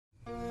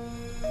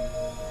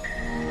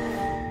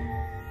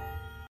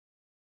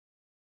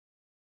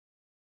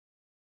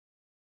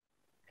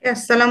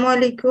Assalamu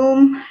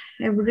alaikum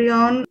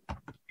everyone.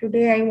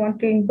 Today I want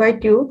to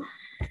invite you.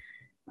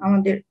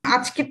 আমাদের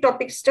আজকের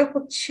টপিকসটা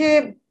হচ্ছে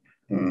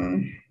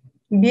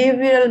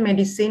বিহেভিয়ারাল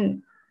মেডিসিন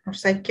আর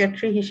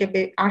psychiatry হিসেবে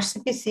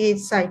আরসিপিসিএইচ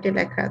সাইটে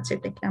লেখা আছে।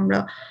 এটাকে আমরা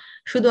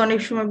শুধু অনেক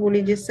সময় বলি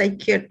যে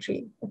সাইকিয়াট্রি,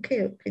 ওকে,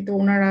 কিন্তু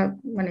ওনারা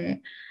মানে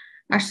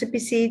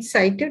আরসিপিসিএইচ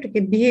সাইটে ওটাকে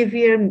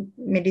বিহেভিয়ার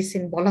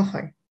মেডিসিন বলা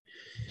হয়।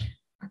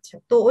 আচ্ছা,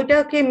 তো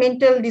ওইটাকে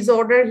মেন্টাল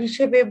ডিসঅর্ডার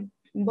হিসেবে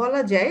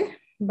বলা যায়,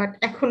 বাট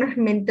এখন আর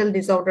মেন্টাল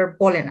ডিসঅর্ডার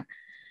বলে না।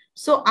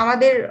 সো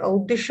আমাদের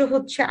উদ্দেশ্য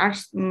হচ্ছে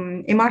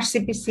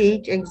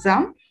এমআরসিপিসিএইচ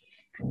এক্সাম।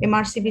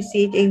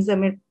 এমআরসিপিসিএইচ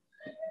এক্সামের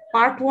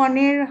পার্ট 1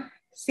 এর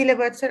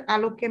সিলেবাসের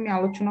আলোকে আমি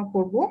আলোচনা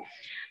করব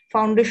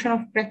foundation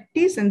of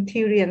practice and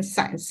theory and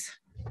science.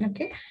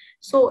 Okay,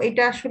 so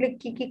এটা আসলে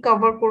কি কি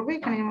কভার করবে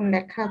এখানে যেমন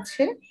লেখা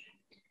আছে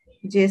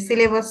যে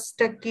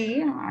সিলেবাসটা কি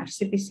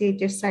আরসিপিসিএইচ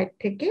এর সাইট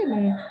থেকে,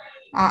 এবং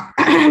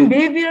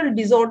বিহেভিয়ারাল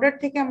ডিসঅর্ডার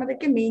থেকে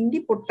আমাদেরকে মেইনলি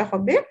পড়তে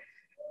হবে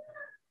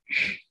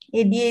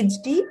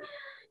এডিএইচডি,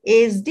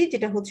 এএসডি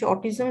যেটা হচ্ছে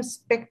অটিজম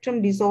স্পেকট্রাম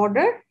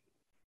ডিসঅর্ডার,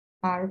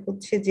 আর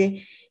হচ্ছে যে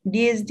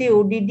DSD,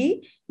 odd,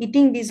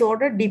 eating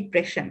disorder,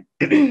 depression,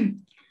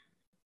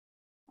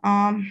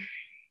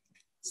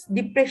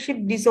 depressive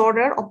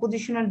disorder,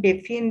 oppositional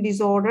defiant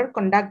disorder,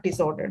 conduct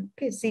disorder,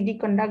 ওকে, CD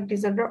conduct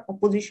disorder,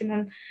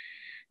 oppositional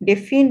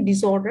defiant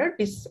disorder,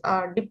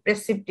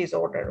 depressive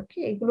disorder. ওকে,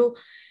 এগুলো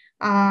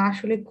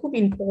আসলে খুব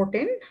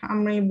ইম্পর্টেন্ট।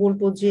 আমি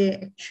বলবো যে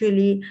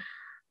অ্যাকচুয়ালি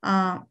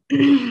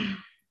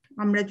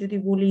আমরা যদি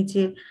বলি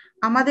যে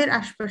আমাদের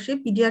আশপাশে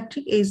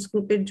পিডিয়াট্রিক এজ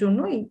গ্রুপের জন্য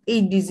এই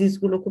ডিজিজ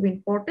গুলো খুব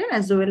important,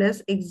 as well as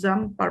exam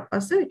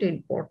পারপাসে এটা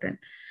ইম্পর্টেন্ট।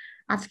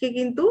 আজকে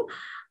কিন্তু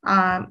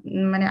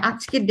মানে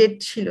আজকে ডেট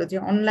ছিল যে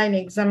অনলাইন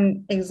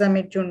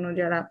এক্সামের জন্য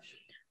যারা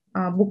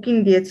বুকিং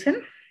দিয়েছেন,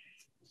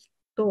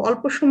 তো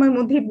অল্প সময়ের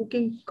মধ্যেই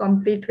বুকিং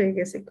কমপ্লিট হয়ে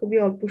গেছে, খুবই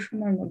অল্প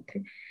সময়ের মধ্যে।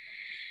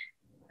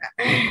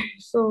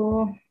 সো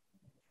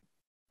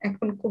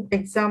এখন খুব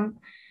এক্সাম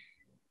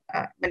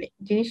মানে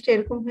জিনিসটা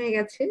এরকম হয়ে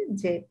গেছে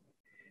যে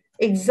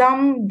এক্সাম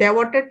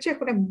দেওয়াটার চেয়ে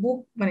এখন বুক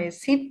মানে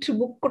সিট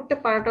বুক করতে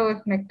পারাটাও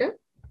এখন একটা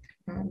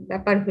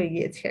ব্যাপার হয়ে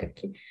গিয়েছে আর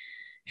কি।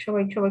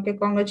 সবাইকে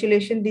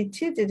কংগ্রাচুলেশন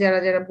দিচ্ছি যে যারা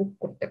যারা বুক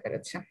করতে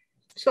পেরেছে।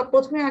 সো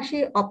প্রথমে আসি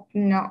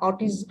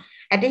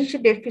attention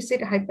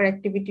deficit hyper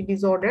activity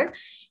disorder.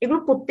 এগুলো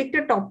প্রত্যেকটা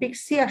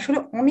টপিকসই আসলে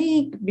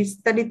অনেক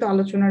বিস্তারিত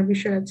আলোচনার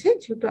বিষয় আছে,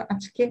 যেহেতু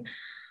আজকে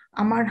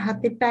আমার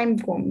হাতে টাইম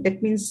কম, দ্যাট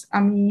মিনস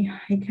আমি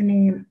এখানে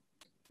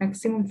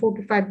ম্যাক্সিমাম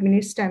 45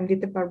 মিনিটস টাইম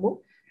দিতে পারবো।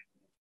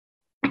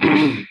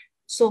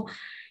 সো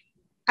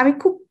আমি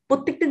খুব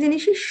প্রত্যেকটা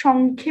জিনিসই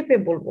সংক্ষেপে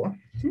বলবো।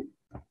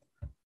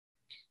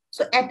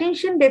 So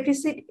attention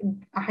deficit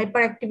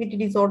hyper activity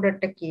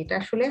ডিসঅর্ডারটা কি? এটা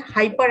আসলে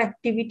হাইপার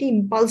অ্যাক্টিভিটি,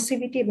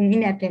 ইম্পালসিভিটি এবং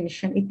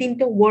ইনঅ্যাটেনশন, এই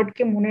তিনটা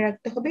ওয়ার্ডকে মনে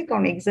রাখতে হবে,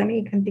 কারণ এক্সামে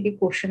এখান থেকে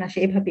কোশ্চেন আসে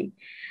এভাবেই।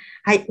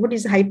 What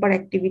is hyper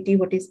activity,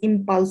 what is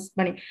impulse,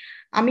 মানে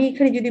আমি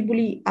এখানে যদি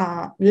বলি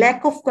lack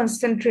of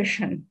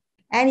concentration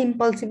and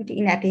ইম্পালসিভিটি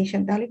in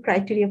attention, তাহলে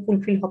ক্রাইটেরিয়া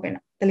ফুলফিল হবে না।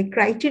 তাহলে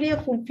ক্রাইটেরিয়া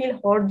ফুলফিল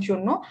হওয়ার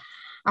জন্য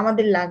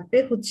আমাদের লাগবে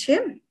হচ্ছে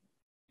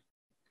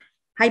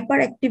hyper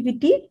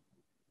activity,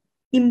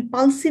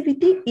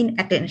 impulsivity in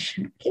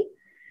attention. Okay,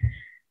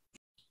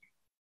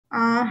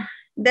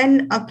 দেন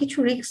কিছু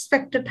রিস্ক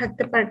ফ্যাক্টর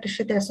থাকতে পারে এটার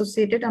সাথে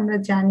অ্যাসোসিয়েটেড। আমরা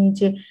জানি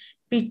যে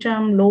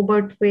প্রিটার্ম, লো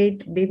বার্থ ওয়েট,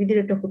 বেবিদের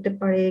এটা হতে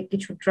পারে,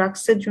 কিছু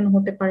ড্রাগস এর জন্য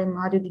হতে পারে,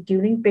 মা যদি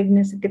ডিউরিং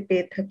প্রেগনেন্সিতে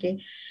পেয়ে থাকে,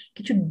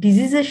 কিছু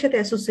ডিজিজের সাথে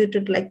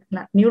অ্যাসোসিয়েটেড লাইক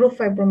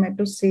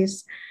নিউরোফাইব্রোমাটোসিস।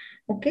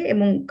 ওকে,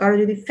 এবং কারো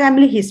যদি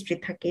ফ্যামিলি হিস্ট্রি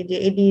থাকে, যে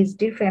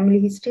এডিএইচডির ফ্যামিলি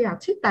হিস্ট্রি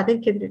আছে, তাদের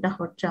ক্ষেত্রে এটা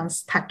হওয়ার চান্স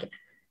থাকে।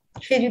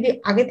 সে যদি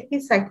আগে থেকে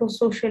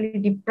সাইকোসোশিয়ালি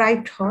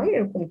ডিপ্রাইভড হয়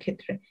এরকম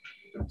ক্ষেত্রে।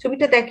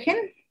 ছবিটা দেখেন,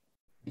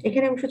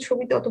 এখানে অবশ্য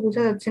ছবিতে অত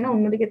বোঝা যাচ্ছে না,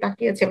 অন্যদিকে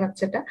তাকিয়ে আছে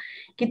বাচ্চাটা,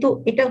 কিন্তু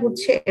এটা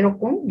হচ্ছে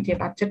এরকম যে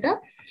বাচ্চাটা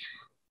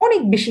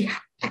অনেক বেশি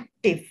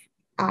অ্যাক্টিভ,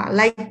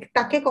 লাইক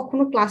তাকে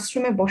কখনো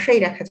ক্লাসরুমে বসাই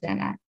রাখা যায়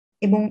না,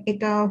 এবং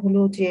এটা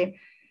হলো যে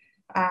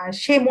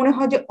সে মনে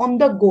হয় যে অন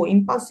দ্য গো।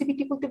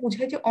 ইম্পালসিভিটি বলতে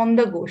বোঝায় যে অন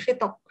দ্য গো, সে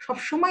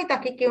সবসময়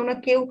তাকে কেউ না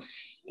কেউ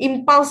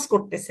ইম্পালস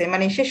করতেছে,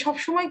 মানে সে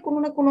সবসময় কোনো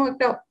না কোনো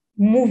একটা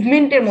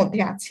মুভমেন্টের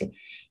মধ্যে আছে,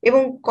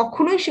 এবং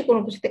কখনোই সে কোনো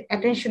কিছুতে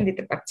অ্যাটেনশন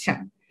দিতে পারছে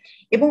না।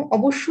 এবং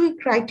অবশ্যই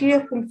ক্রাইটেরিয়া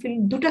ফুলফিল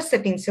দুটা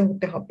সেটিংসে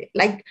হতে হবে,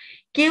 লাইক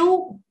কেউ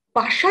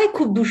বাসায়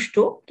খুব দুষ্ট,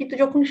 কিন্তু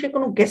যখন সে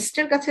কোনো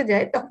গেস্টের কাছে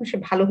যায় তখন সে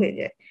ভালো হয়ে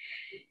যায়।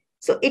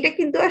 সো এটা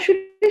কিন্তু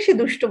আসলে সে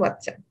দুষ্ট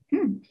বাচ্চা,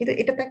 কিন্তু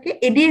এটা তাকে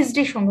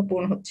এডিএইচডি সঙ্গে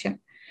পূরণ হচ্ছে না।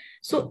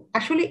 সো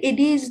আসলে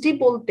এডিএইচডি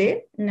বলতে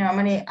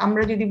মানে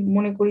আমরা যদি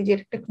মনে করি যে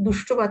একটা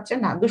দুষ্ট বাচ্চা,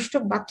 না, দুষ্ট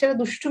বাচ্চারা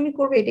দুষ্টুমি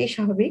করবে এটাই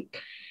স্বাভাবিক,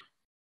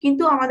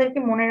 কিন্তু আমাদেরকে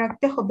মনে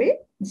রাখতে হবে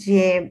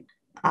যে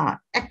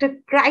একটা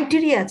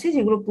ক্রাইটেরিয়া আছে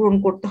যেগুলো পূরণ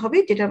করতে হবে,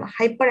 যেটা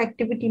হাইপার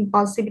অ্যাক্টিভিটি,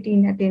 ইম্পালসিভিটি,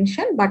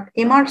 ইনঅ্যাটেনশন। বাট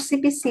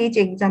এমআরসিপিসিএইচ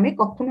এক্সামে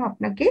কখনো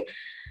আপনাকে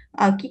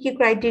কি কি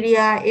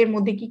ক্রাইটেরিয়া, এর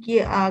মধ্যে কি কি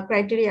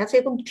ক্রাইটেরিয়া আছে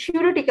এবং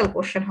থিওরিটিক্যাল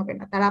কোশ্চেন হবে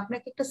না, তারা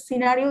আপনাকে একটা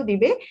সিনারিও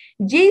দিবে,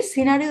 যেই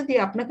সিনারিও দিয়ে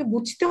আপনাকে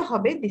বুঝতে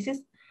হবে দিস ইজ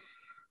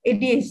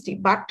এডিএইচডি।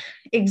 বাট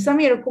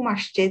এক্সামে এরকম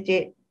আসছে যে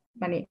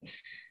মানে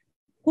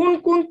কোন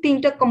কোন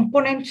তিনটা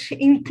component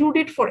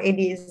included for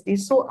ADHD.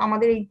 So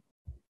আমাদের এই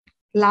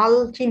লাল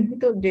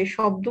চিহ্নিত যে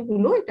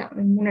শব্দগুলো এটা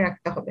মনে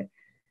রাখতে হবে।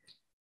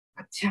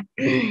 আচ্ছা,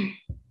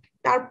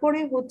 তারপরে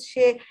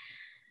হচ্ছে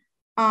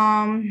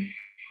আম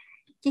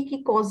কি কি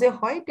কজে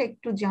হয় এটা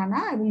একটু জানা,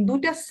 এবং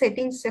দুইটা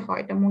সেটিংসে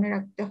হয় এটা মনে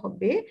রাখতে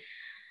হবে,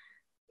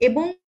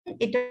 এবং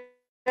এটা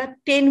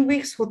 10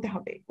 উইকস হতে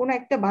হবে। কোন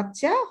একটা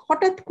বাচ্চা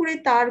হঠাৎ করে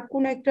তার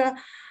কোন একটা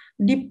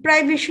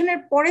ডিপ্রাইভেশনের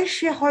পরে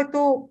সে হয়তো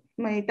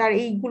মানে তার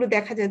এইগুলো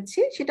দেখা যাচ্ছে,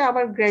 সেটা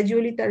আবার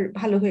গ্র্যাজুয়ালি তার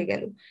ভালো হয়ে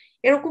গেল,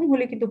 এরকম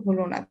হলে কিন্তু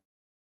হলো না।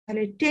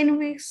 তাহলে 10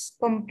 উইকস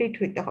কমপ্লিট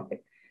হইতে হবে।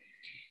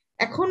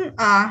 এখন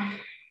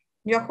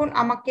যখন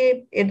আমাকে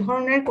এ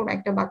ধরনের কোন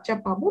একটা বাচ্চা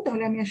পাবো,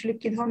 তাহলে আমি আসলে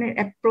কি ধরনের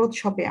অ্যাপ্রোচ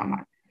হবে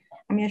আমার,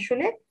 আমি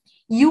আসলে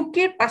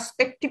ইউকে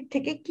পার্সপেক্টিভ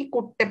থেকে কি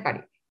করতে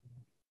পারি।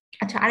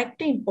 আচ্ছা,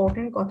 আরেকটা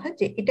ইম্পর্টেন্ট কথা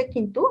যে এটা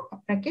কিন্তু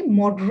আপনাকে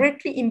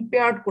মডারেটলি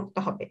ইম্পেয়ার্ড করতে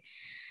হবে,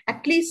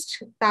 অ্যাটলিস্ট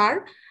তার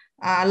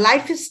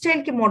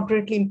লাইফস্টাইলকে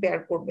মডারেটলি ইম্পেয়ার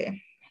করবে।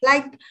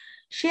 লাইক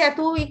সে এত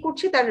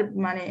করছে, তার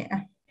মানে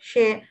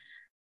সে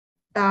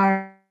তার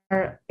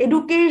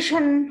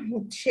এডুকেশন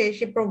হচ্ছে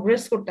সে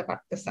প্রোগ্রেস করতে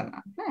পারতেছে না,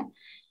 হ্যাঁ,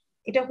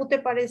 এটা হতে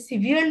পারে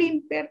সিভিয়ারলি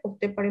ইম্পেয়ার,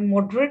 হতে পারে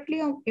মডারেটলি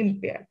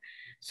ইম্পেয়ার।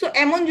 সো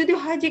এমন যদি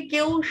হয় যে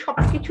কেউ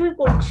সবকিছুই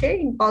করছে,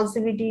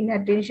 ইম্পালসিভিটি,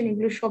 ইনঅ্যাটেনশন,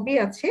 এগুলো সবই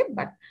আছে,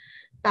 বাট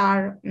তার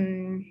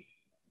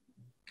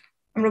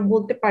আমরা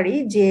বলতে পারি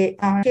যে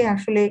সে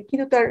আসলে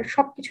কিন্তু তার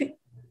সবকিছু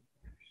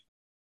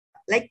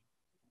লাইক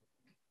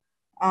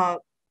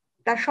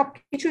তার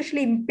সবকিছু আসলে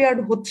ইম্পেয়ার্ড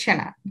হচ্ছে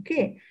না,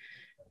 ওকে।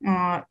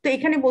 তো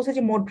এখানে বলছে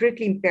যে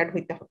মডারেটলি ইম্পেয়ার্ড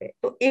হইতে হবে।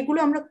 তো এগুলো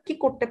আমরা কি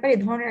করতে পারি,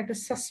 এই ধরনের একটা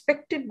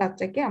সাসপেক্টেড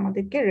বাচ্চাকে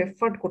আমাদেরকে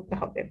রেফার করতে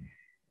হবে।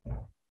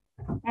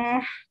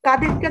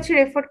 কাদের কাছে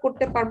রেফার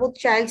করতে পারবো?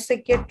 Child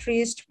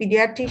psychiatrist,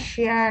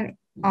 paediatrician,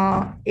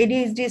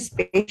 ADHD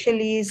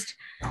specialist,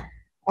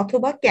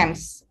 অথবা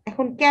ক্যাম্পস।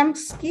 এখন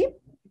ক্যাম্পস কি?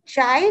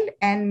 Child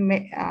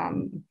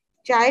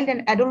and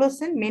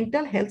adolescent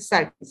mental health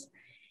service.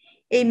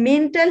 এই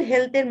মেন্টাল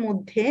হেলথের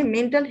মধ্যে,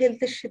 মেন্টাল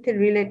হেলথের সাথে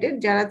রিলেটেড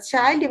যারা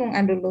চাইল্ড এবং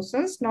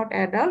অ্যাডোলেসেন্স, নট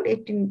অ্যাডাল্ট,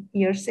 18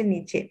 ইয়ার্স এর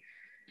নিচে,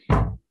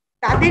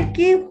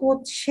 তাদেরকে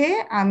হচ্ছে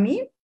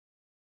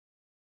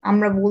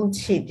আমরা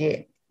বলছি যে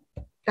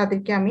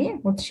তাদেরকে আমি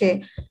হচ্ছে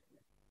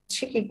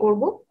কি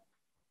করব,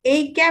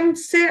 এই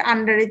ক্যাম্পসের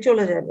আন্ডারে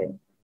চলে যাবে।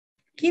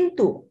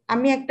 কিন্তু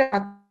আমি একটা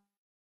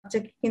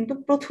বাচ্চাকে কিন্তু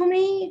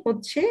প্রথমেই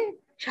হচ্ছে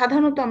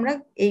সাধারণত আমরা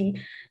এই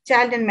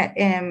child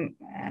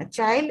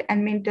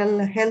and mental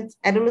health,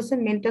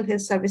 adolescent mental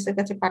health সার্ভিসের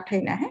কাছে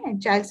পাঠাই না, হ্যাঁ।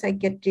 চাইল্ড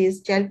সাইকিয়াট্রিস্ট,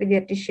 চাইল্ড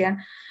পিডিয়াট্রিশিয়ান,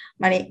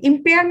 মানে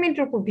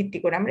ইম্পেয়ারমেন্টের উপর ভিত্তি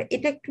করে। আমরা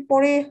এটা একটু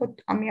পরে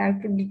আমি আর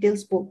একটু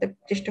ডিটেলস বলতে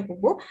চেষ্টা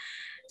করব।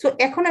 তো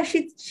এখন আসি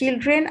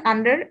children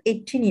under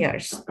 18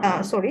 years,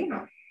 sorry,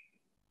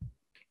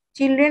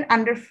 children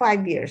under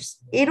 5 years,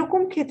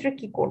 এরকম ক্ষেত্রে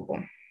কি করব?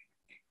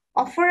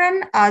 অফার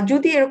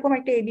যদি এরকম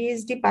একটা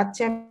এডিএইচডি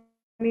বাচ্চা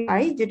আমি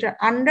পাই যেটা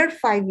আন্ডার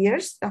 5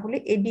 ইয়ার্স, তাহলে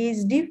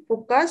ADHD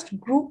focused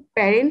group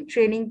parent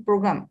training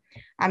programme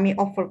আমি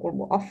অফার করব।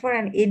 Offer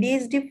an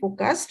ADHD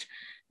focused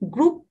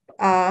group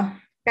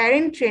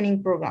parent training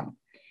programme.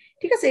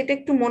 ঠিক আছে, এটা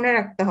একটু মনে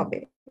রাখতে হবে।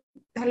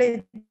 তাহলে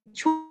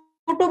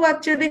ছোট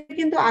বাচ্চাদের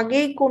কিন্তু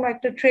আগেই কোনো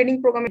একটা ট্রেনিং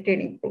প্রোগ্রাম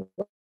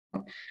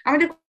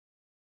আমাদের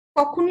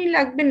কখনই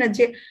লাগবে না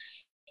যে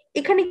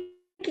এখানে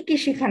কি কি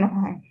শেখানো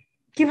হয়,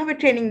 কিভাবে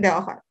ট্রেনিং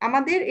দেওয়া হয়।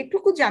 আমাদের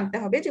এটুকু জানতে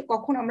হবে যে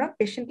কখন আমরা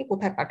পেশেন্টকে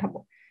কোথায় পাঠাবো।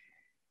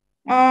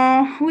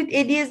 With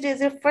ADHD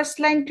as a first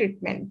line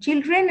treatment,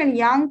 children and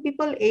young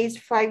people aged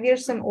 5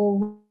 years and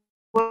over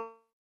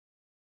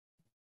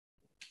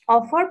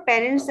offer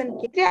parents and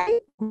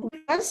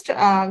first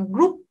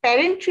group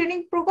parent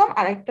training program,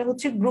 আর একটা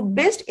হচ্ছে group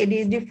based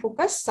ADHD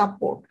focus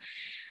support.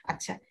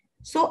 আচ্ছা,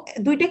 সো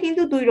দুইটা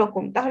কিন্তু দুই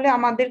রকম, তাহলে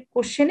আমাদের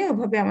কোশ্চেনে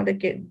ওভাবে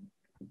আমাদেরকে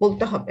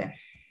বলতে হবে।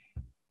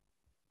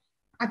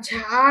 আচ্ছা,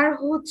 আর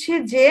হচ্ছে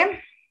যে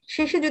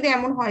শেষে যদি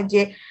এমন হয়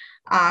যে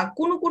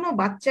কোনো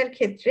বাচ্চার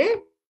ক্ষেত্রে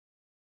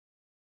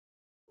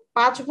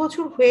 5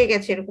 বছর হয়ে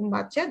গেছে, এরকম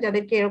বাচ্চা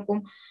যাদেরকে এরকম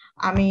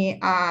আমি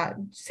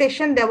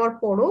সেশন দেওয়ার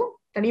পরও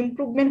তার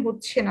ইমপ্রুভমেন্ট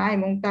হচ্ছে না,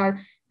 এবং তার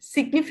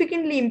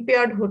সিগনিফিকেন্টলি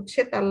ইম্পেয়ার্ড হচ্ছে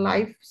তার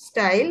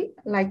লাইফস্টাইল,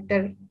 লাইক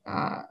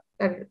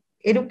তার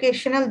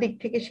এডুকেশনাল দিক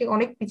থেকে সে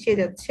অনেক পিছিয়ে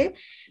যাচ্ছে,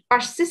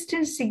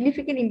 persistent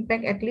significant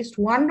impact at least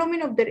one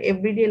domain of their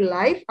everyday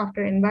life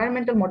after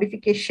environmental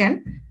modification.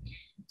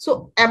 So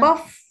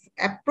above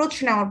approach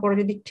নেওয়ার পরে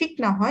যদি ঠিক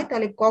না হয়,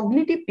 তাহলে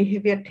কগনিটিভ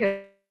বিহেভিয়ার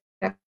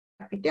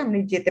থেরাপিতে আমরা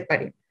যেতে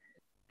পারি।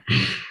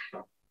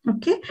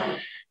 Okay,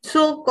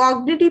 so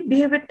cognitive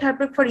behavior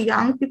therapy for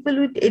young people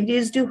with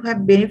ADHD who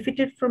have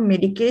benefited from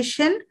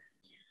medication,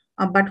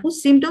 but whose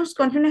symptoms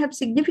continue to have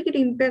significant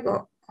impact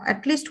on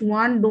at least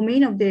one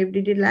domain of their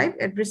everyday life,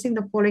 addressing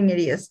the following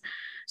areas.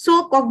 So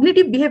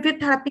cognitive behavior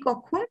therapy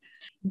কখন?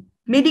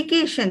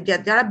 Medication,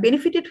 যারা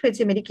benefited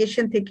হয়েছে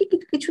medication থেকে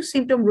কিন্তু কিছু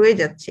symptom রয়ে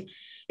যাচ্ছে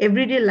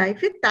everyday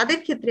লাইফে, তাদের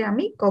ক্ষেত্রে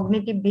আমি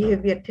কগনিটিভ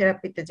বিহেভিয়ার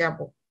থেরাপিতে যাব।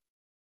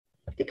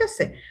 ঠিক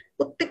আছে,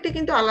 প্রত্যেকটা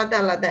কিন্তু আলাদা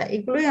আলাদা,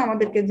 এগুলোই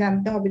আমাদেরকে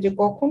জানতে হবে যে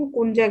কখন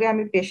কোন জায়গায়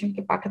আমি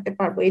পেশেন্টকে পাঠাতে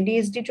পারবো।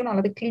 এডিএইচডির জন্য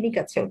আলাদা ক্লিনিক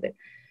আছে ওদের।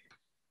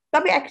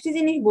 তবে একটা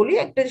জিনিস বলি,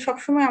 একটা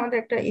সবসময় আমাদের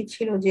একটা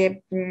ছিল যে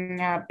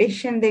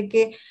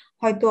পেশেন্টদেরকে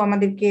হয়তো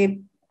আমাদেরকে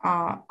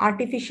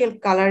আর্টিফিশিয়াল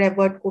কালার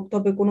অ্যাভয়েড করতে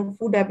হবে, কোনো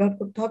ফুড অ্যাভয়েড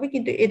করতে হবে,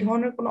 কিন্তু এ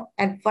ধরনের কোনো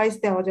অ্যাডভাইস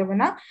দেওয়া যাবে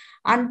না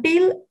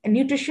আনটিল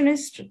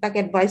নিউট্রিশনিস্ট তাকে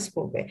অ্যাডভাইস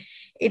করবে।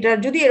 এটা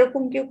যদি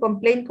এরকম কেউ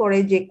কমপ্লেইন করে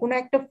যে কোনো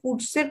একটা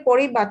ফুডসের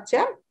পরেই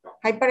বাচ্চা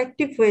হাইপার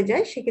অ্যাক্টিভ হয়ে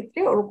যায়, সেক্ষেত্রে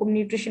ওরকম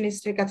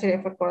নিউট্রিশনিস্টের কাছে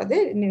রেফার করা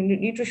যায়।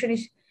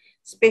 নিউট্রিশনিস্ট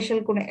স্পেশাল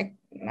কোনো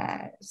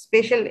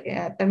স্পেশাল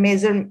তার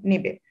মেজার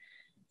নেবে।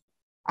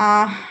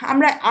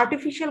 আমরা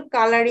আর্টিফিশিয়াল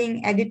কালারিং,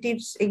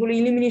 অ্যাডিটিভস এগুলো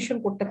ইলিমিনেশন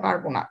করতে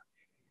পারবো না,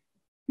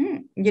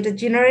 যেটা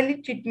জেনারেলি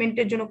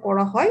ট্রিটমেন্টের জন্য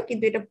করা হয়,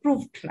 কিন্তু এটা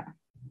প্রুভড না।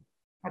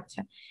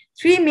 আচ্ছা,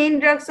 3 main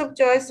drugs of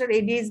choice R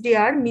ADHD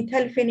আর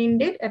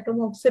মিথাইলফেনিডেট,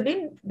 অ্যাটোমোক্সিলিন,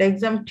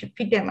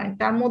 ডাইক্সামফিটামাইন।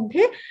 তার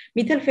মধ্যে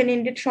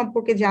মিথাইলফেনিডেট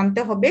সম্পর্কে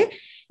জানতে হবে।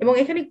 এবং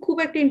এখানে খুব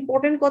একটা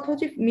ইম্পর্টেন্ট কথা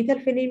হচ্ছে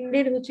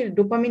মিথাইলফেনিডেট হচ্ছে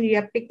ডোপামিন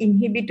রিঅ্যাপটেক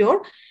ইনহিবিটর।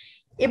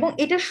 এবং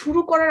এটা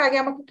শুরু করার আগে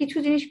আমাকে কিছু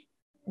জিনিস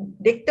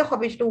দেখতে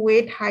হবে, সেটা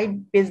wait, height,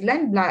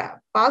 baseline,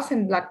 pulse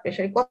and blood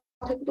pressure. এই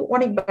কথা কিন্তু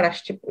অনেকবার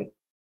আসছে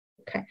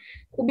পরীক্ষায়,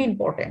 খুবই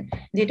ইম্পর্টেন্ট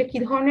যে এটা কি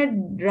ধরনের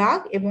ড্রাগ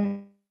এবং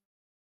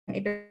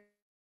এটা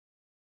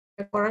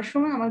করার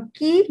সময় আমার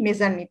কি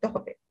মেজার নিতে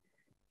হবে।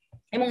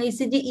 এবং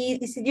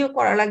ইসিজিও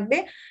করা লাগবে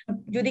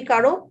যদি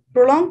কারো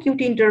প্রলং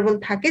কিউটি ইন্টারভাল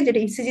থাকে, যেটা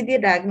ইসিজি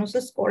দিয়ে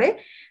ডায়াগনোসিস করে,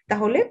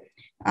 তাহলে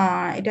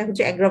এটা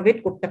হচ্ছে অ্যাগ্রাভেট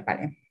করতে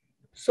পারে।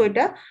 সো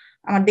এটা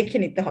আমার দেখে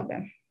নিতে হবে।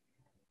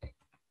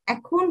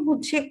 এখন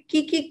হচ্ছে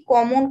কি কি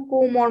কমন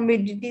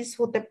কোমরবিডিটিস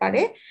হতে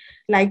পারে,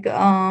 লাইক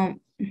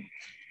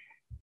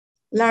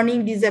লার্নিং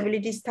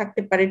ডিসএবিলিটিস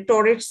থাকতে পারে,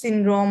 টরেট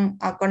সিনড্রোম,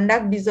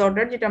 কন্ডাক্ট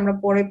ডিসঅর্ডার যেটা আমরা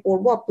পরে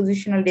পড়বো,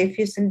 oppositional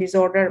deficient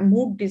disorder,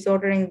 mood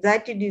disorder,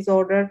 anxiety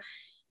disorder,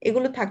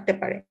 এগুলো থাকতে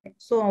পারে।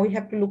 So we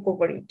have to look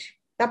over it.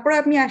 তারপরে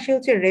আমি আসি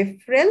হচ্ছে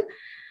রেফারেল,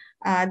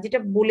 যেটা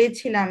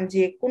বলেছিলাম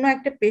যে কোনো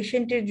একটা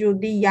পেশেন্টের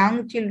যদি ইয়াং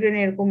চিলড্রেন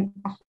এরকম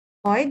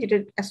হয় যেটা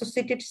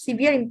অ্যাসোসিয়েটেড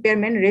সিভিয়ার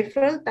ইম্পেয়ারমেন্ট,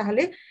 রেফারেল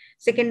তাহলে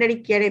সেকেন্ডারি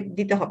কেয়ারে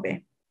দিতে হবে।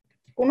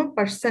 কোনো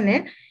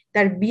পার্সনের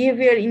তার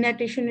বিহেভিয়ার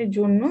ইনঅ্যাটেনশনের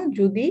জন্য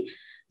যদি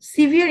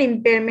সিভিয়ার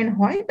ইম্পেয়ারমেন্ট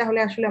হয়, তাহলে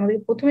আসলে আমাদের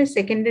প্রথমে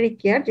সেকেন্ডারি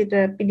কেয়ার, যেটা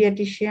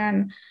পিডিয়াট্রিশিয়ান,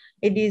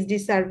 এডিএইচডি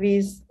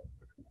সার্ভিস,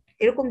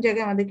 এরকম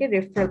জায়গায় আমাদেরকে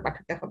রেফারেল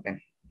পাঠাতে হবে।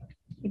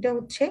 এটা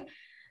হচ্ছে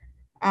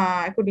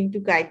according to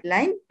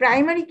guideline.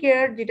 Primary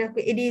care, যেটা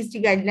এডিএইচডি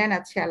গাইডলাইন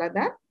আছে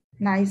আলাদা,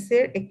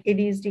 নাইসের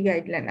এডিএইচডি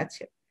গাইডলাইন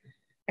আছে,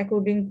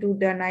 according to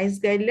the nice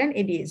guideline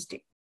ADHD.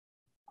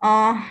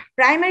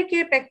 Primary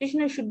care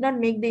practitioner should not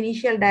make the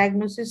initial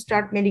diagnosis,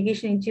 start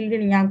medication in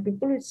children and young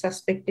people with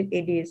suspected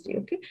ADHD.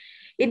 Okay,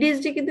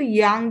 ADHD কিন্তু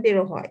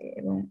ইয়াংদেরও হয়,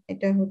 এবং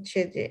এটা হচ্ছে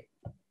যে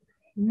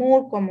more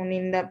common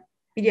in the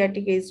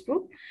paediatric age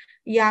group.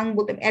 Young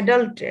বলতে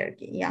অ্যাডাল্টে আর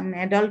কি, young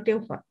অ্যাডাল্টেও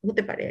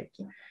হতে পারে আর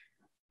কি।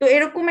 তো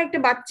এরকম একটা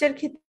বাচ্চার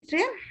ক্ষেত্রে,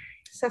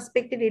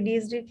 সাসপেক্টেড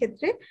ADHD এর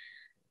ক্ষেত্রে,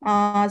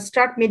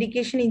 start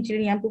medication in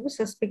children young people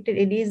suspected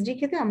ADHD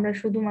ক্ষেত্রে আমরা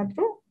শুধুমাত্র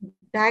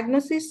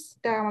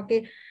ডায়াগনোসিসটা, আমাকে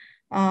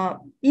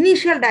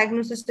ইনিশিয়াল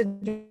ডায়াগনোসিসের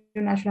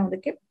জন্য আসলে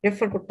আমাদেরকে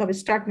রেফার করতে হবে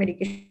স্টার্ট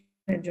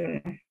মেডিকেশনের জন্য।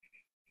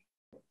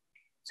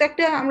 তো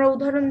একটা আমরা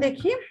উদাহরণ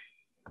দেখি।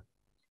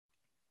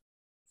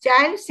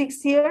 Child 6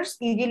 years,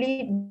 easily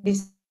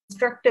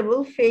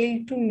distractible,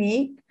 failed to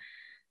make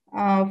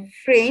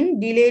friend,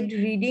 delayed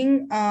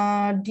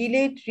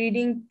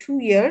reading 2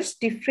 years,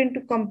 different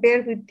to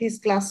compare with his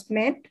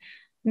classmate,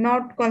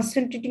 not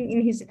concentrating in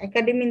his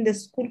academy in the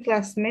school.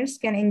 Classmates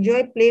can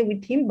enjoy play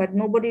with him, but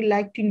nobody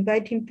like to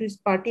invite him to his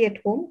party at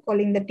home,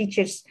 calling the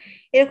teachers.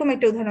 এরকম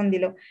একটা উদাহরণ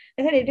দিল।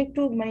 এখন এটা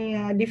একটু মানে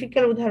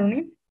difficult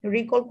উদাহরণই,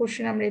 recall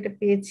question আমরা এটা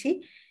পেয়েছি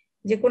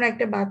যে কোনো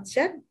একটা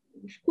বাচ্চা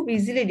খুব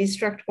ইজিলি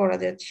ডিস্ট্রাক্ট করা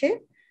যাচ্ছে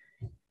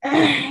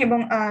এবং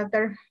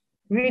তার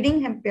রিডিং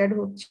হ্যাম্পেয়ার্ড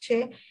হচ্ছে,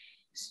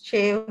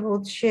 সে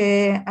হচ্ছে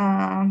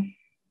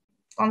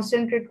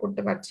কনসেন্ট্রেট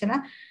করতে পারছে না,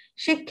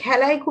 সে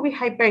খেলায় খুবই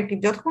হাইপার অ্যাক্টিভ,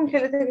 যতক্ষণ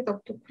খেলে থাকে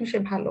ততক্ষণ সে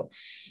ভালো,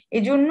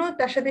 এই জন্য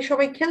তার সাথে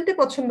সবাই খেলতে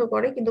পছন্দ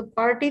করে কিন্তু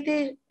পার্টিতে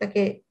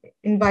তাকে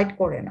ইনভাইট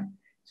করে না।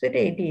 সো এটা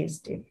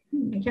ADHD।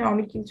 এখানে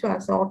অনেক কিছু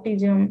আছে,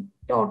 অটিজম,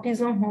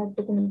 অটিজম হওয়ার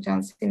তো কোনো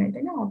চান্সই নেই,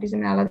 তাই না?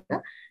 অটিজমের আলাদা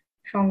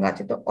সংজ্ঞা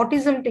আছে। তো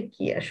অটিজমটা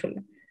কি আসলে?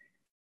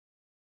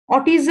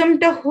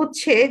 অটিজমটা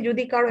হচ্ছে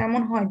যদি কারো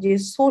এমন হয় যে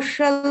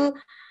সোশ্যাল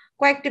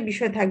কয়েকটা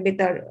বিষয় থাকবে,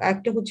 তার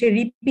একটা হচ্ছে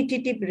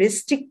রিপিটিটিভ,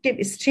 রেস্ট্রিকটিভ,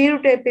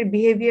 স্টেরিওটাইপের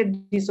বিহেভিয়ার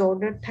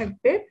ডিসঅর্ডার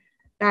থাকবে,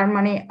 তার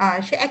মানে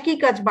সে একই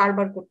কাজ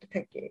বারবার করতে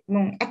থাকে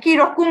এবং একই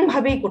রকম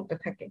ভাবেই করতে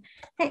থাকে।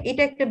 হ্যাঁ,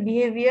 এটা একটা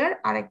বিহেভিয়ার।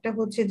 আর একটা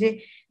হচ্ছে যে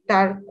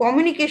তার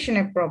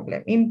কমিউনিকেশনের problem,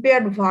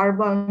 impaired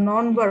verbal,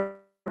 non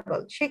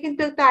verbal, সে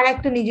কিন্তু তার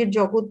একটা নিজের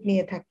জগৎ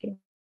নিয়ে থাকে।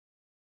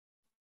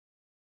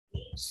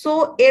 সো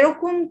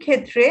এরকম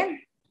ক্ষেত্রে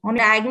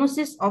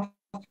ডায়াগনোসিস অফ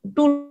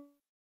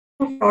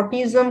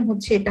অটিজম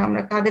হচ্ছে, এটা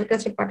আমরা কাদের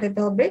কাছে পাঠাতে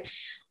হবে?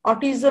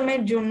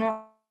 অটিজমের জন্য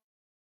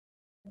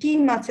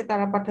টিম আছে,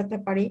 তারা পাঠাতে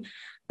পারি।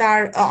 তার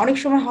অনেক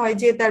সময় হয়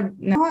যে তার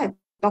হয়,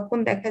 তখন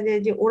দেখা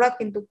যায় যে ওরা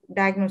কিন্তু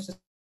ডায়াগনোসিস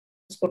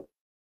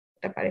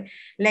করতে পারে,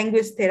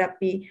 ল্যাঙ্গুয়েজ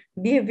থেরাপি,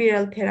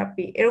 বিহেভিয়ারাল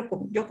থেরাপি, এরকম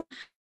যখন।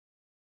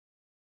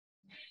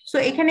 সো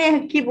এখানে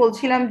কি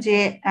বলছিলাম যে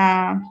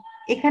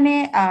এখানে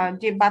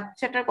যে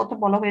বাচ্চাটার কথা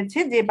বলা হয়েছে,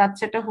 যে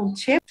বাচ্চাটা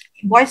হচ্ছে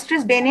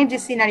বয়স্ট্রেস বেনের যে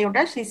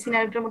সিনারিওটা, সেই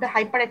সিনারিওটার মধ্যে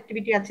হাইপার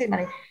অ্যাক্টিভিটি আছে,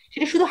 মানে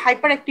সেটা শুধু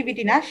হাইপার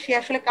অ্যাক্টিভিটি না, সে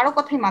আসলে কারো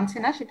কথাই মানছে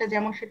না, সেটা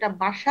যেমন সেটা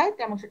বাসায়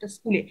তেমন সেটা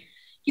স্কুলে,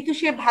 কিন্তু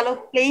সে ভালো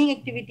প্লেইং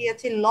অ্যাক্টিভিটি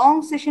আছে, লং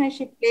সেশনে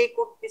সে প্লে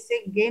করতেছে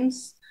games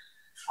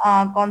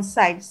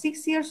concise.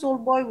 6 years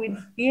old boy with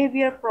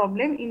behavior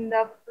problem. In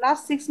the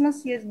last 6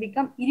 months, he has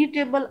become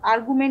irritable,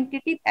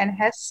 argumentative, and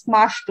has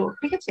smashed door.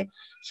 ঠিক আছে,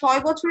 6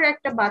 বছরের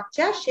একটা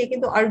বাচ্চা, সে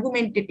কিন্তু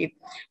আর্গুমেন্টেটিভ,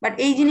 বাট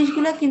এই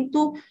জিনিসগুলো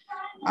কিন্তু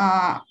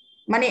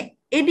মানে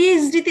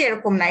এডিএইচডি তে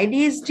এরকম না,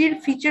 এডিএইচডি এর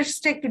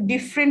ফিচার্সটা একটু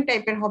ডিফারেন্ট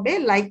টাইপের হবে,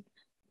 লাইক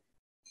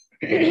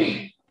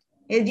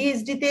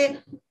এডিএইচডি তে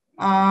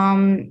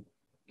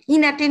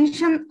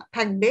ইনঅ্যাটেনশন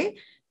থাকবে,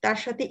 তার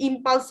সাথে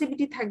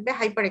ইম্পালসিভিটি থাকবে,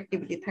 হাইপার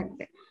অ্যাক্টিভিটি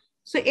থাকবে।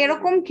 সো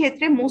এরকম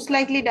ক্ষেত্রে মোস্ট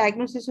লাইকলি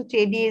ডায়াগনোসিস হচ্ছে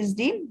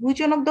ADHD. Which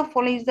one of the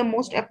following is the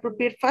most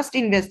appropriate first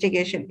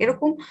investigation?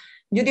 এরকম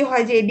যদি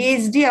হয় যে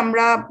এডিএইচডি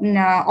আমরা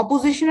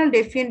অপোজিশনাল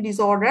ডেফিয়েন্ট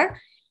ডিসঅর্ডার,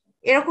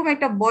 এরকম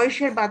একটা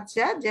বয়সের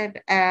বাচ্চা, যে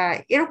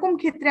এরকম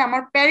ক্ষেত্রে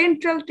আমার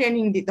প্যারেন্টাল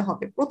ট্রেনিং দিতে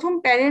হবে। প্রথম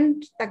প্যারেন্ট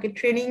তাকে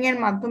ট্রেনিং এর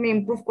মাধ্যমে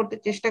ইমপ্রুভ করতে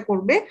চেষ্টা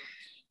করবে,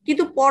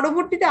 কিন্তু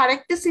পরবর্তীতে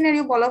আরেকটা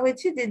সিনারিও বলা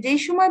হয়েছে যে যেই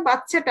সময়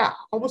বাচ্চাটা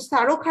অবস্থা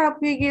আরো খারাপ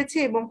হয়ে গিয়েছে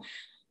এবং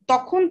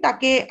তখন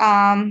তাকে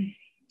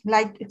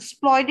লাইক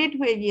এক্সপ্লয়েটেড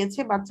হয়ে গিয়েছে,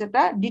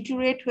 বাচ্চাটা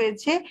ডিটোরিয়েট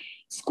হয়েছে,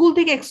 স্কুল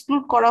থেকে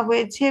এক্সক্লুড করা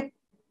হয়েছে,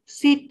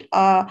 seat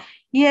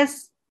yes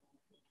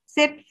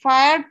set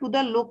fire to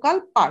the local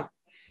park,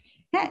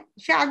 হ্যাঁ,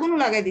 সে আগুন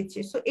লাগাই দিচ্ছে।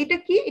 সো এটা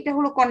কি? এটা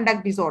হলো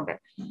কন্ডাক্ট ডিসঅর্ডার,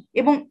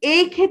 এবং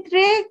এই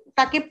ক্ষেত্রে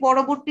তাকে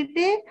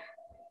পরবর্তীতে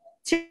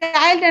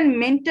child and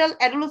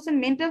adolescent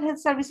mental health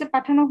সার্ভিসে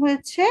পাঠানো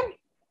হয়েছে।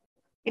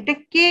 এটা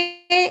কে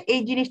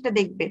এই জিনিসটা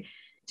দেখবে?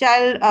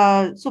 Child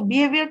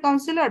behaviour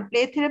councillor,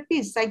 play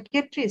therapist,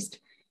 psychiatrist,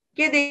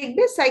 কে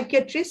দেখবে?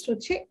 সাইকিয়াট্রিস্ট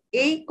হচ্ছে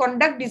এই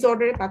কন্ডাক্ট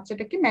ডিসঅর্ডারের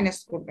বাচ্চাটাকে ম্যানেজ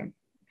করবেন।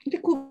 এটা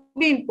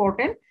খুবই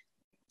important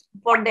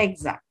for the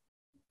exam.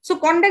 So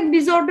conduct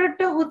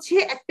ডিসঅর্ডারটা হচ্ছে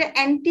একটা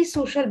অ্যান্টি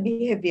সোশ্যাল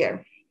বিহেভিয়ার।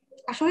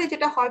 আসলে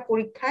যেটা হয়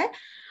পরীক্ষায়,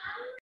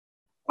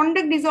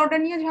 কন্ডাক্ট ডিসঅর্ডার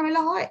নিয়ে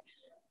ঝামেলা হয়,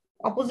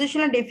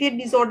 অপোজিশনাল ডেফিয়েন্ট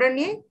ডিসঅর্ডার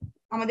নিয়ে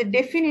আমাদের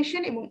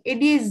ডেফিনেশন এবং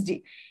এডিএইচডি,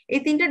 এই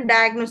তিনটা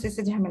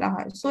ডায়াগনোসিসে ঝামেলা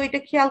হয়। সো এটা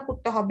খেয়াল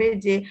করতে হবে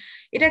যে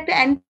এটা একটা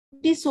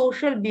anti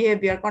social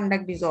behaviour,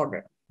 conduct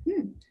disorder.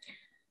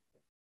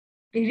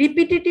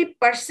 Repetitive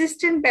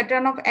persistent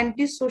pattern of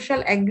antisocial,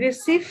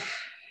 aggressive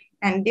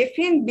and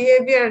defiant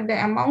behavior, the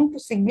amount to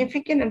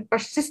significant and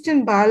persistent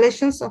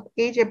violations of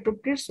age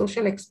appropriate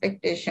social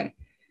expectation।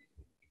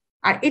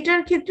 আর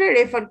এটার ক্ষেত্রে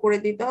রেফার করে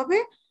দিতে হবে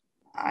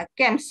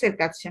ক্যাম্পস এর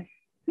কাছে,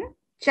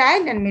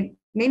 child and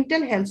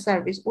mental health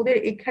service. ওদের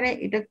এখানে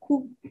এটা খুব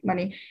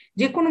মানে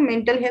যে কোনো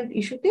মেন্টাল হেলথ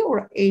ইস্যুতে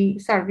ওরা এই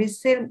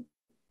সার্ভিসের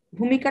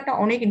ভূমিকাটা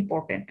অনেক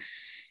ইম্পর্টেন্ট।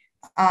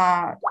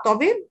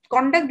 তবে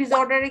কন্ডাক্ট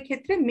ডিসঅর্ডারের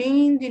ক্ষেত্রে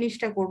মেইন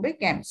জিনিসটা করবে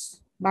ক্যাম্পস।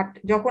 বাট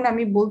যখন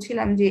আমি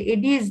বলছিলাম যে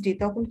এডিএইচডি,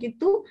 তখন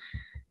কিন্তু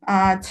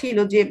ছিল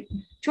যে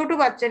ছোট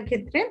বাচ্চার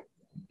ক্ষেত্রে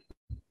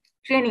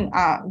ট্রেনিং,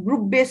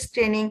 গ্রুপ বেসড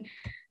ট্রেনিং,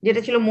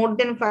 যেটা ছিল মোর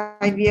দেন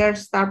 5 years।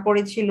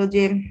 তারপরে ছিল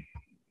যে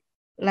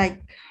like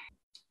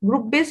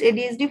group based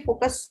ADHD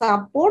focus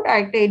support, আর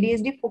একটা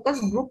ADHD focus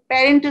group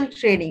parental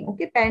training.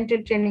 ওকে, প্যারেন্টাল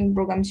ট্রেনিং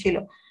প্রোগ্রাম ছিল।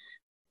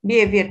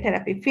 বিহেভিয়ার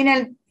থেরাপি,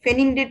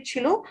 ফেনিন্ডেট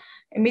ছিল,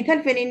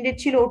 মিথাইলফেনিন্ডেট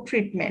ছিল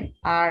ট্রিটমেন্ট।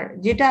 আর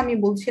যেটা আমি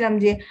বলছিলাম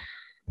যে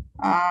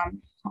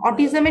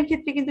অটিজমের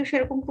ক্ষেত্রে কিন্তু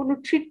সেরকম কোনো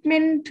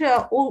ট্রিটমেন্ট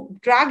ও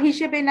ড্রাগ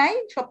হিসেবে নাই,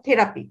 সব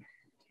থেরাপি।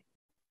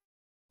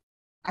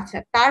 আচ্ছা,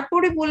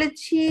 তারপরে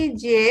বলেছি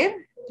যে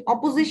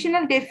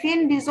অপোজিশনাল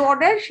ডেফিয়েন্ট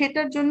ডিসঅর্ডার,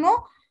 সেটার জন্য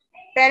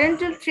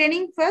প্যারেন্টাল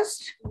ট্রেনিং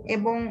ফার্স্ট,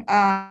 এবং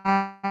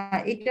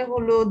এটা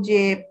হলো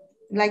যে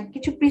লাইক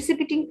কিছু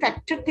প্রিসিপিটিং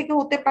ফ্যাক্টর থেকে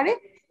হতে পারে,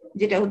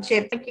 যেটা হচ্ছে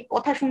কি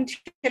কথা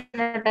শুনছেন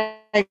না,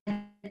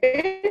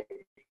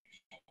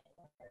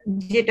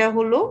 যেটা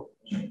হলো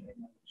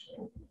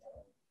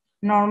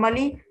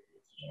নর্মালি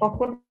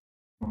কখন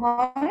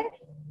হয়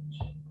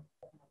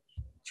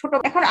ছোট।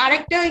 এখন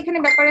আরেকটা এখানে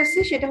ব্যাপার আছে,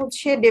 সেটা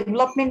হচ্ছে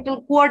developmental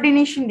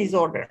coordination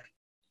disorder.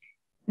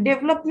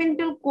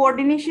 Developmental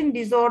coordination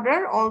disorder,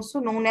 also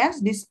known as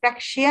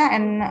dyspraxia,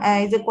 and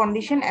is a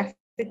condition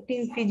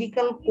affecting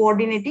physical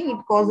coordinating.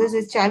 It causes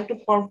a child to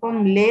perform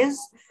less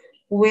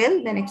well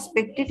than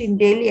expected in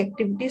daily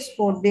activities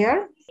for their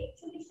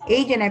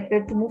age and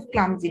appear to move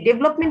clumsy.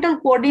 Developmental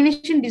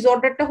coordination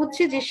disorder টা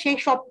হচ্ছে যে সে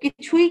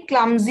সবকিছুই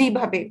clumsy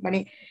ভাবে মানে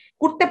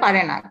করতে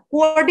পারে না,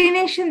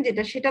 coordination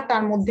যেটা সেটা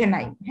তার মধ্যে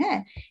নাই। হ্যাঁ,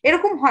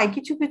 এরকম হয়,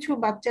 কিছু কিছু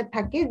বাচ্চা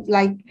থাকে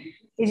লাইক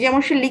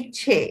যেমন সে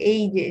লিখছে,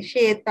 এই যে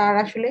সে তার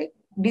আসলে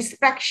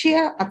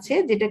ডিসপ্রাক্সিয়া আছে,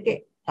 যেটাকে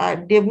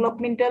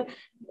ডেভেলপমেন্টাল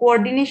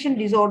কোঅর্ডিনেশন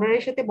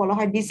ডিসঅর্ডারের সাথে বলা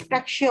হয়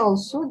ডিসপ্রাক্সিয়া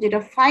অলসো, যেটা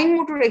ফাইন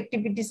মোটর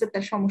অ্যাক্টিভিটিস এর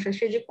তার সমস্যা।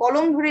 সে যে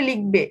কলম ধরে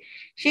লিখবে,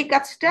 সেই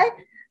কাজটায়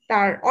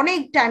তার অনেক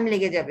টাইম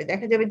লেগে যাবে,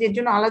 দেখা যাবে যে এর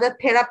জন্য আলাদা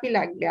থেরাপি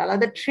লাগবে,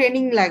 আলাদা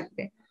ট্রেনিং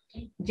লাগবে,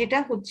 যেটা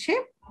হচ্ছে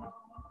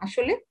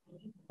আসলে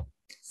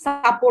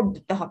সাপোর্ট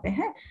দিতে হবে।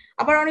 হ্যাঁ,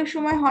 আবার অনেক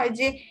সময় হয়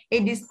যে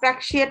এই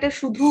ডিসপ্রাক্সিয়াটা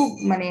শুধু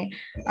মানে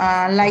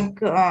লাইক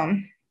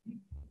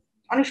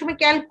অনেক সময়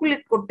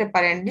ক্যালকুলেট করতে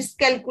পারেন,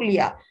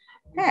 ডিসক্যালকুলিয়া,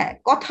 হ্যাঁ,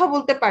 কথা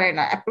বলতে পারে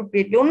না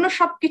অ্যাপ্রোপ্রিয়েটলি, অন্য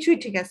সবকিছুই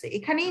ঠিক আছে,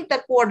 এখানেই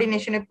তার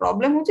কোঅর্ডিনেশনের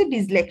প্রবলেম হচ্ছে,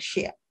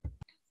 ডিসলেক্সিয়া।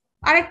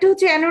 আরেকটা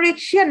হচ্ছে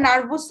অ্যানোরেক্সিয়া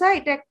নার্ভোসা,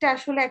 এটা একটা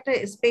আসলে একটা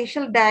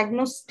স্পেশাল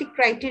ডায়াগনস্টিক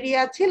ক্রাইটেরিয়া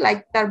আছে, লাইক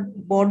তার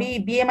বডি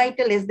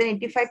বিএমআইটা লেস দেন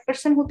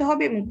 85% হতে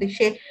হবে, এবং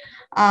সে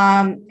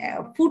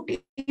ফুড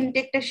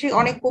ইনটেকটা সে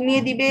অনেক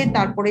কমিয়ে দিবে,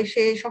 তারপরে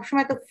সে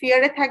সবসময় তো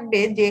ফিয়ারে থাকবে,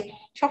 যে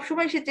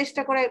সবসময় সে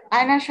চেষ্টা করে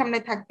আয়নার সামনে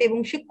থাকতে, এবং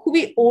সে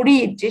খুবই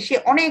অরিড যে সে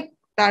অনেক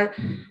তার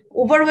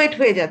ওভারওয়েট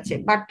হয়ে যাচ্ছে,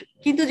 বাট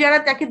কিন্তু যারা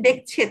তাকে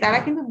দেখছে তারা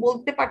কিন্তু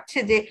বলতে পারছে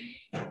যে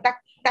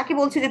তাকে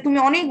বলছে যে তুমি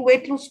অনেক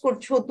ওয়েট লুজ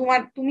করছো,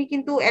 তুমি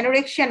কিন্তু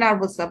অ্যানোরেক্সিয়া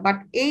নার্ভোসা, বাট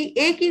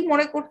এই কি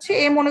মনে করছে,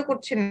 এ মনে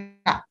করছে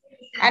না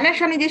আয়নার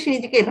সামনে যে সে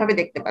নিজেকে এভাবে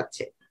দেখতে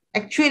পাচ্ছে,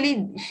 actually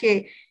say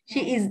she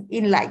is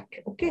in like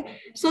okay.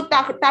 So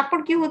তারপর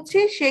কি হচ্ছে,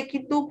 সে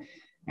কিন্তু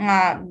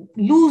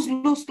লুজ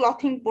লুজ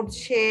ক্লথিং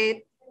পরছে,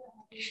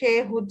 সে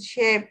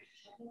হচ্ছে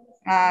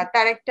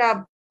তার একটা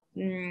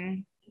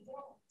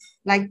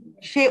লাইক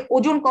সে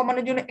ওজন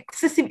কমানোর জন্য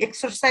এক্সেসিভ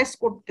এক্সারসাইজ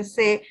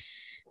করতেছে,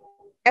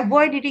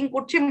 অ্যাভয়েড ইটিং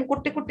করছে,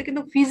 করতে করতে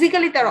কিন্তু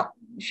ফিজিক্যালি তার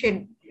সে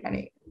মানে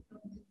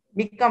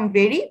বিকাম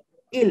ভেরি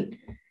ইল।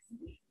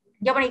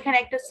 যেমন এখানে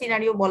একটা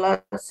সিনারিও বলা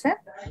আছে,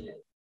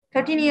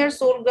 13 years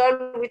old girl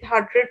with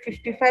heart rate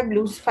 55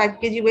 lose 5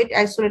 kg weight,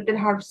 isolated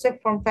herself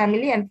from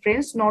family and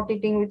friends, not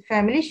eating with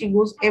family. She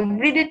goes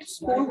every day to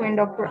school. When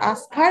doctor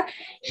asked her,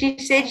 she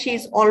said she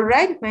is all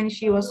right. When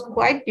she was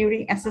quiet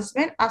during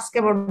assessment, asked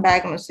about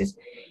diagnosis.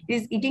 It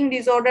is eating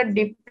disorder,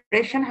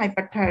 depression,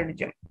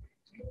 hyperthyroidism.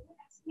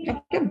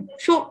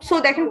 So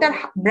দেখেন তার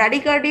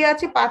bradycardia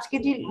আছে, 5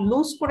 KG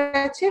loose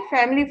করেছে,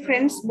 family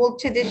friends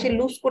বলছে যে সে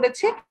loose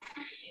করেছে।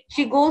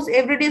 she goes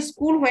every day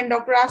school. When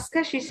doctor asks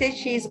her, she says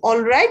she is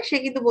all right. সে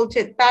কিন্তু বলছে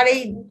তার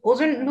এই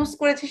ওজন লুজ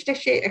করেছে সেটা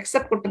সে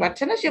অ্যাকসেপ্ট করতে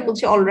পারছে না, সে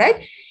বলছে all right.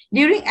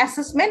 During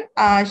assessment,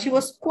 she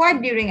was quiet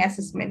during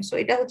assessment. So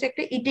এটা হচ্ছে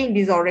একটা eating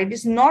disorder. It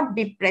is not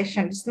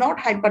depression, it's not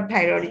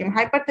hyperthyroidism.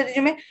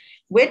 Hyperthyroidism A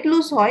weight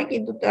lose হয়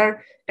কিন্তু তার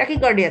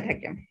ট্যাকিকার্ডিয়া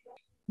থাকে।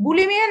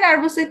 বুলিমিয়া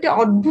নার্ভাস একটা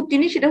অদ্ভুত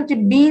জিনিস, সেটা হচ্ছে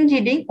বিঞ্জ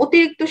ইটিং,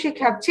 অতিরিক্ত সে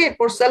খাচ্ছে,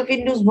 এরপর সেলফ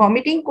ইন্ডিউস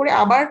ভমিটিং করে,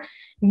 আবার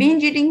বিঞ্জ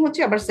ইটিং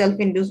হচ্ছে, আবার সেলফ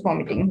ইন্ডিউস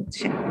ভমিটিং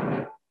হচ্ছে।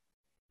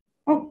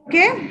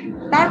 ওকে,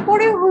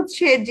 তারপরে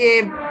হচ্ছে যে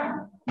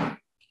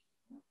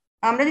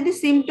আমরা যদি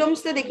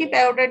সিমটমসটা দেখি,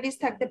 প্যারোটাইটিস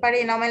থাকতে পারে,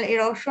 এনামেল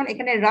এরোশন,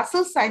 এখানে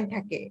রাসেল সাইন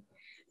থাকে,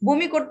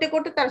 বমি করতে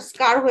করতে তার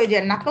স্কার হয়ে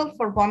যায়, Nakol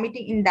for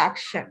vomiting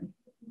induction.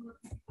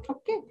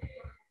 Okay,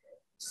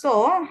 so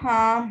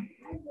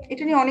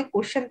এটা নিয়ে অনেক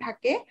কোশ্চেন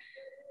থাকে।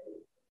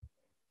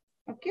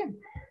 ওকে,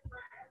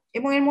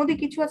 এবং এর মধ্যে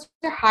কিছু আছে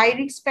high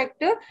risk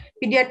factor,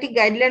 paediatric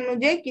guideline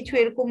অনুযায়ী কিছু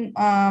এরকম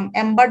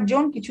অ্যাম্বার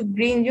জোন, কিছু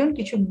গ্রিন জোন,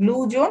 কিছু blue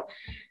zone.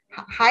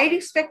 High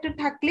risk factor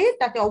থাকলে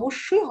তাকে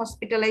অবশ্যই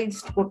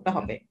হসপিটালাইজড করতে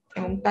হবে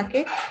এবং তাকে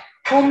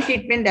হোম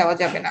ট্রিটমেন্ট দেওয়া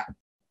যাবে না।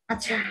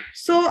 আচ্ছা,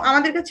 সো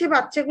আমাদের কাছে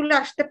বাচ্চাগুলো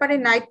আসতে পারে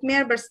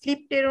নাইটমেয়ার বা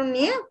স্লিপ টেরর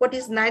নিয়ে। What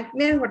is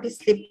nightmare, what is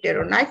slip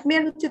terror?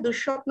 Nightmare হচ্ছে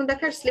দুঃস্বপ্ন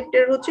দেখা, স্লিপ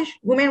টেরর হচ্ছে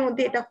ঘুমের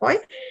মধ্যে এটা হয়।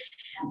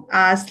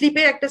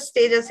 স্লিপের একটা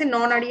স্টেজ আছে,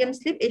 নন আরইএম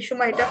স্লিপ, এই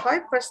সময় এটা হয়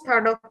ফার্স্ট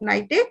থার্ড অফ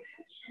নাইটে।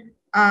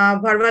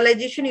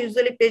 ভার্বালাইজেশন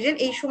ইউজুয়ালি প্রেজেন্ট,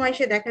 এই সময়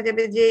সে দেখা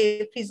যাবে যে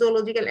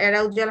physiological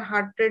arousal,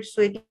 heart rate,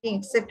 sweating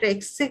etcetera,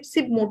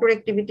 excessive motor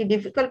activity,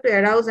 difficult to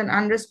arouse and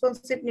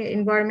আনরেসপন্সিভ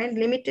environment,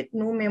 limited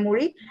no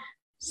memory,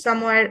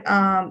 somewhere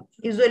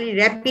usually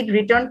rapid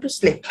return to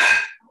sleep.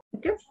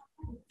 Okay,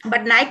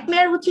 but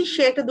nightmare হচ্ছে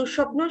সে একটা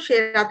দুঃস্বপ্ন, সে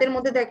রাতের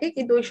মধ্যে দেখে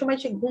কিন্তু ওই সময়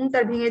সে ঘুম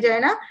তার ভেঙে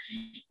যায় না।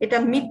 এটা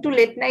মিড টু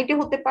লেট নাইটে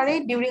হতে পারে,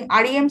 ডিউরিং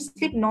আরইএম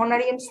স্লিপ, নন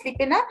আরইএম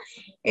স্লিপে না।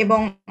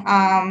 এবং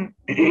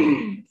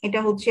এটা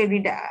হচ্ছে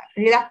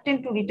reluctant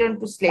to return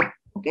to sleep.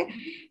 ওকে,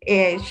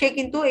 সে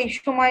কিন্তু এই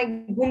সময়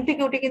ঘুম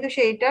থেকে উঠে কিন্তু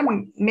সে এটা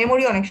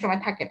মেমোরি অনেক সময়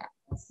থাকে না।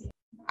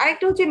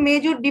 আরেকটা হচ্ছে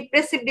মেজর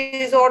ডিপ্রেসিভ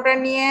ডিসঅর্ডার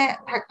নিয়ে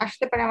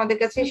আসতে পারে আমাদের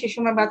কাছে, সে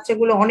সময়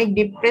বাচ্চাগুলো অনেক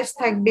ডিপ্রেস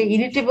থাকবে,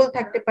 ইরিটেবল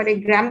থাকতে পারে,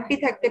 গ্র্যাম্পি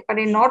থাকতে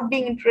পারে, not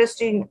being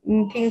interested in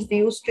things they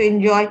use to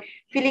enjoy,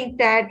 feeling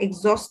tired,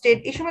 exhausted.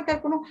 এই সময় তার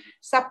কোনো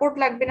সাপোর্ট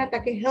লাগবে না,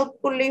 তাকে হেল্প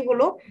করলেই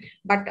হলো।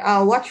 But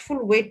watchful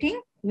waiting,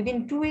 within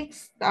 2 weeks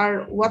তার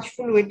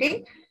watchful waiting.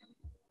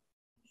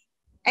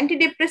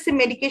 Antidepressant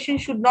medication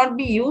should not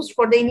be used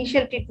for the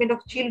initial treatment of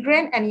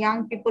children and young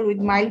people with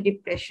mild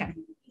depression.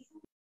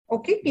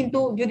 ওকে, কিন্তু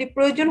যদি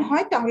প্রয়োজন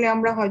হয় তাহলে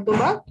আমরা হয়তো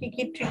বা কি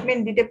কি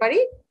ট্রিটমেন্ট দিতে পারি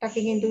তাকে,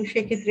 কিন্তু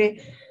সেক্ষেত্রে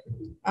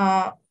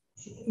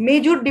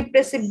মেজর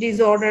ডিপ্রেসিভ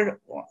ডিসঅর্ডার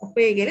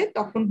হয়ে গেলে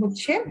তখন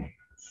হচ্ছে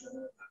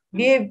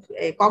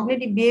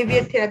কগনিটিভ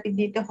বিহেভিয়ার থেরাপি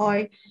দিতে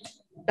হয়।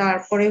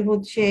 তারপরে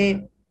হচ্ছে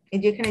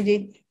যেখানে যে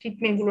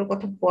ট্রিটমেন্ট গুলোর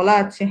কথা বলা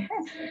আছে,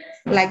 হ্যাঁ,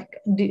 লাইক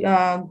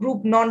গ্রুপ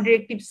নন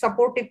directive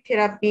supportive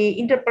therapy,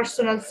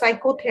 interpersonal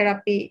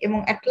psychotherapy, এবং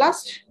অ্যাট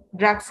লাস্ট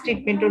ড্রাগস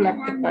ট্রিটমেন্টও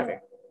লাগতে পারে।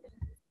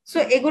 সো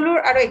এগুলোর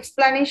আরো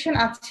এক্সপ্লানেশন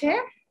আছে,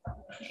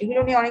 এগুলো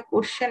নিয়ে অনেক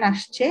কোশ্চেন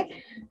আসছে।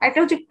 একটা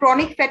হচ্ছে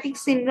ক্রনিক ফ্যাটিক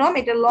সিনড্রোম,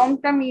 এটা long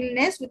term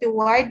illness with a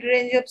wide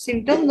range of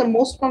symptoms. The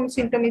most common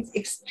symptom is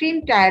extreme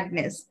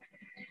tiredness.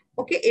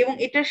 ওকে, এবং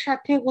এটার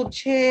সাথে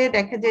হচ্ছে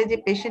দেখা যায় যে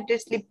পেশেন্টের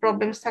স্লিপ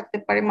প্রবলেমস থাকতে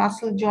পারে,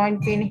 মাসল জয়েন্ট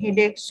পেন,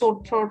 হেডেক, সোর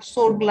থ্রোট,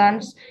 সোর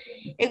গ্ল্যান্ডস,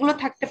 এগুলো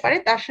থাকতে পারে।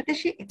 তার সাথে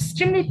সে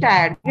এক্সট্রিমলি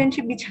টায়ার্ড, ইভেন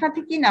সে বিছানা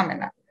থেকেই নামে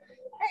না,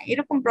 হ্যাঁ,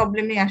 এরকম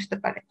প্রবলেমই আসতে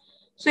পারে।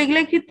 সো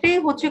এগুলোর ক্ষেত্রে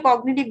হচ্ছে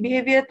cognitive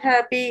behaviour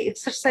therapy,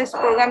 exercise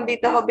programme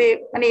দিতে হবে,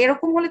 মানে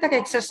এরকম হলে তাকে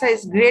exercise,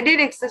 graded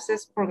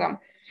exercise programme,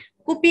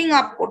 কুপিং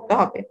up করতে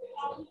হবে,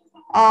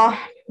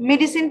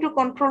 medicine to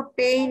control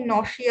pain,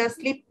 nausea,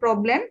 slip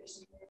problem.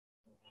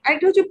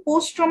 আরেকটা হচ্ছে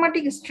পোস্ট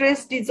ট্রমাটিক স্ট্রেস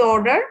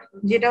ডিসঅর্ডার,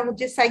 যেটা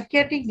হচ্ছে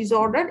সাইকিয়াট্রিক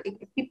ডিসঅর্ডার।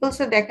 পিপলস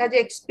দেখা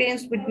যায়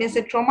এক্সপিরিয়েন্স উইটনেস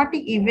এ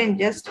traumatic event,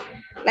 just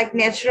like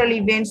natural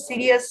event,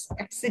 serious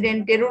accident,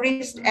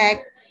 terrorist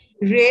act,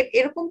 rape,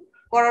 এরকম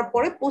করার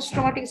পরে পোস্ট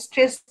ট্রমাটিক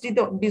স্ট্রেস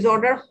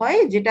ডিসঅর্ডার হয়,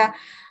 যেটা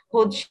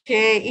হচ্ছে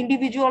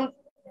ইন্ডিভিজুয়াল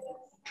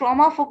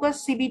ট্রমা ফোকাস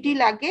সিবিটি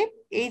লাগে,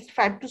 age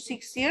 5 to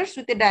 6 years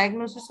with a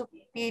diagnosis of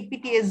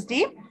PTSD,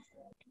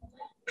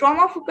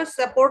 trauma focus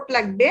support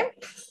লাগবে।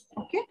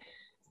 ওকে,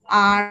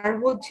 আর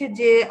হচ্ছে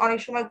যে অনেক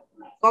সময়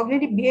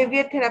কগনিটিভ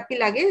বিহেভিয়ার থেরাপি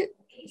লাগে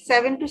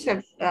 7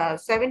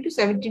 to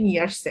 17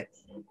 years A.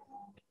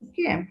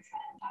 Okay,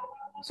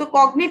 so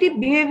cognitive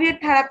behaviour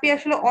therapy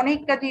আসলে অনেক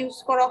কাজে ইউজ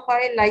করা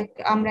হয়, লাইক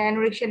আমরা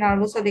অ্যানোরেক্সিয়া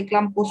নার্ভাসা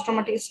দেখলাম, post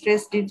traumatic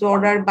stress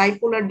disorder,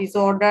 bipolar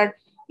disorder,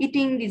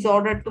 eating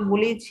disorder তো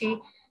বলেইছি,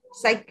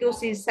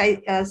 সাইকোসিস,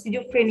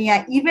 সিজোফ্রেনিয়া,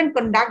 ইভেন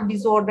কন্ডাক্ট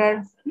ডিসঅর্ডার।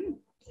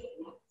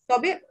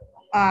 তবে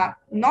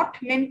নট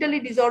মেন্টালি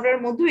ডিসঅর্ডার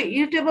মধ্যে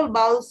irritable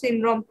bowel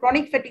syndrome,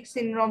 chronic fatigue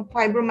syndrome,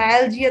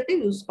 ফাইব্রোমায়ালজিয়াতে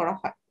use করা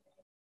হয়।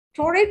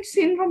 টরেট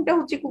সিনড্রোমটা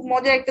হচ্ছে খুব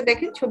মজার একটা,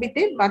 দেখেন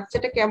ছবিতে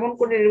বাচ্চাটা কেমন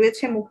করে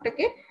রয়েছে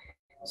মুখটাকে।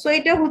 সো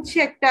এটা হচ্ছে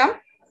একটা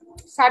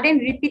sudden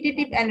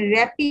repetitive and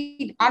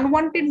rapid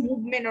unwanted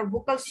movement or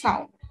vocal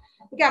sound.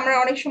 ওকে, আমরা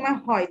অনেক সময়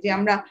হয় যে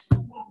আমরা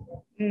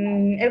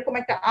এরকম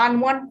একটা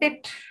আনওয়ান্টেড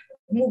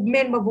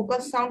মুভমেন্ট বা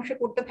ভোকাল সাউন্ড সে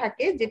করতে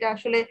থাকে, যেটা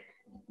আসলে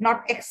not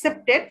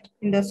accepted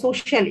in the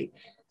socially.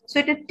 So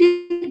এটা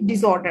টিক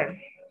ডিসঅর্ডার।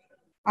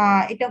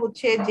 এটা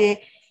হচ্ছে যে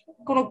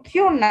কোনো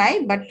কিউর নাই,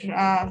 but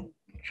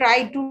try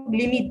to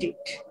limit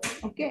it.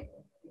 Okay,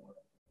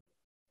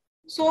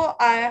 so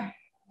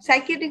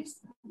psychiatric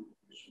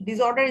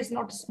disorder is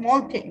not small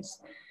things.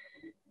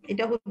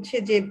 এটা হচ্ছে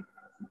যে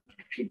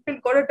ট্রিটমেন্ট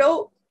করাটাও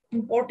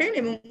ইম্পর্টেন্ট,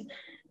 এবং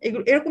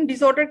এরকম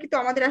ডিসঅর্ডার কিন্তু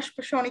আমাদের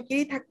আশেপাশে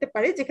অনেকেরই থাকতে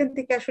পারে, যেখান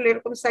থেকে আসলে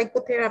এরকম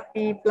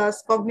psychotherapy plus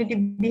cognitive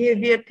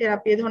behaviour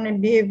therapy, এ ধরনের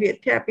বিহেভিয়ার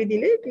থেরাপি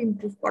দিলে এটা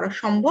ইমপ্রুভ করা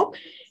সম্ভব,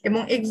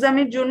 এবং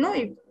এক্সামের জন্য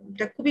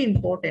এটা খুবই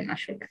ইম্পর্টেন্ট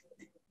আসলে।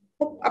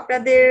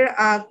 আপনাদের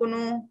কোনো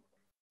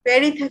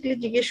কোয়েরি থাকলে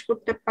জিজ্ঞেস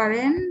করতে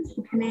পারেন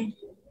এখানে।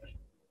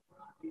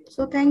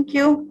 So thank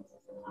you.